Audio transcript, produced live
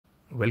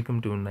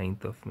Welcome to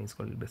ninth of May's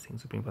Godly Blessing.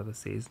 Supreme Father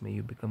says, may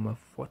you become a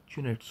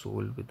fortunate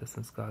soul with the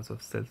sanskars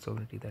of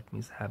self-sovereignty. That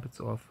means habits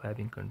of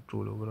having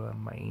control over our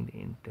mind,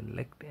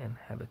 intellect and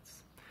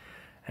habits,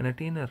 and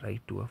attain a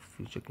right to a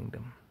future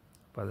kingdom.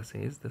 Father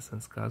says, the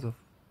sanskars of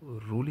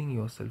ruling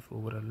yourself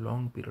over a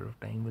long period of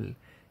time will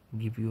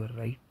give you a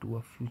right to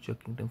a future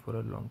kingdom for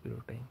a long period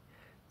of time.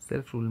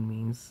 Self-rule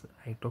means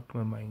I talk to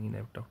my mind,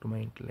 I talk to my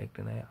intellect,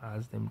 and I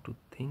ask them to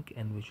think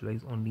and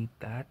visualize only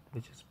that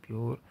which is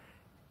pure,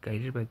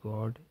 guided by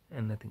God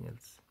and nothing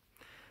else.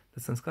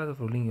 The sanskars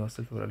of ruling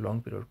yourself for a long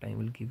period of time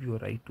will give you a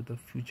right to the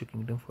future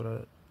kingdom for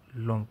a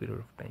long period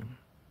of time.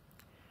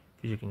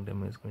 Future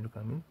kingdom is going to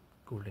come in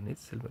golden age,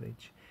 silver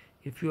age.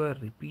 If you are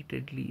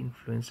repeatedly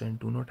influenced and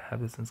do not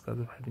have the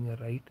sanskars of having a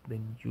right,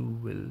 then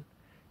you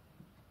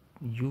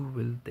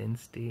will then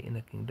stay in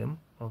a kingdom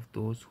of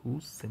those who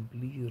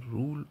simply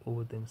rule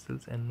over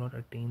themselves and not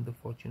attain the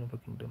fortune of a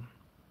kingdom.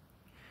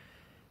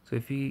 So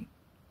if we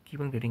keep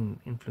on getting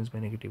influenced by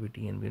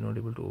negativity and we're not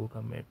able to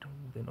overcome it,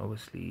 then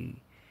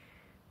obviously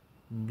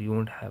we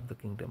won't have the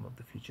kingdom of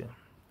the future.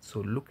 So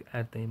look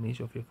at the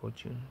image of your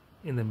fortune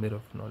in the mirror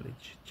of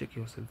knowledge. Check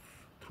yourself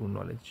through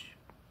knowledge.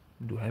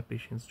 Do I have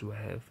patience? Do I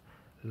have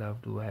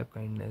love? Do I have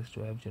kindness?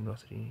 Do I have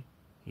generosity?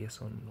 Yes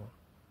or no?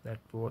 That's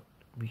what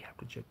we have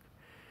to check.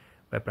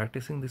 By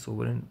practicing this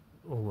over and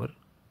over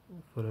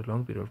for a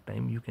long period of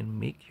time, you can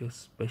make your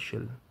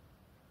special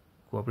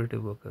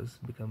cooperative workers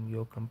become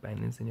your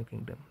companions in your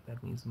kingdom.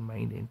 That means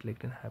mind,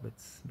 intellect and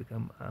habits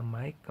become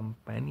my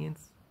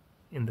companions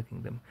in the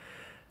kingdom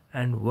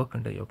and work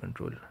under your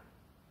control.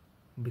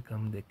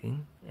 Become the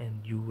king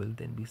and you will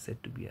then be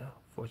said to be a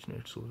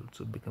fortunate soul.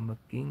 So become a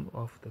king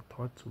of the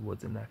thoughts,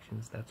 words and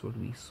actions. That's what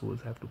we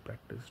souls have to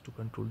practice to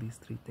control these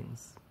three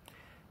things.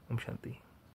 Om Shanti.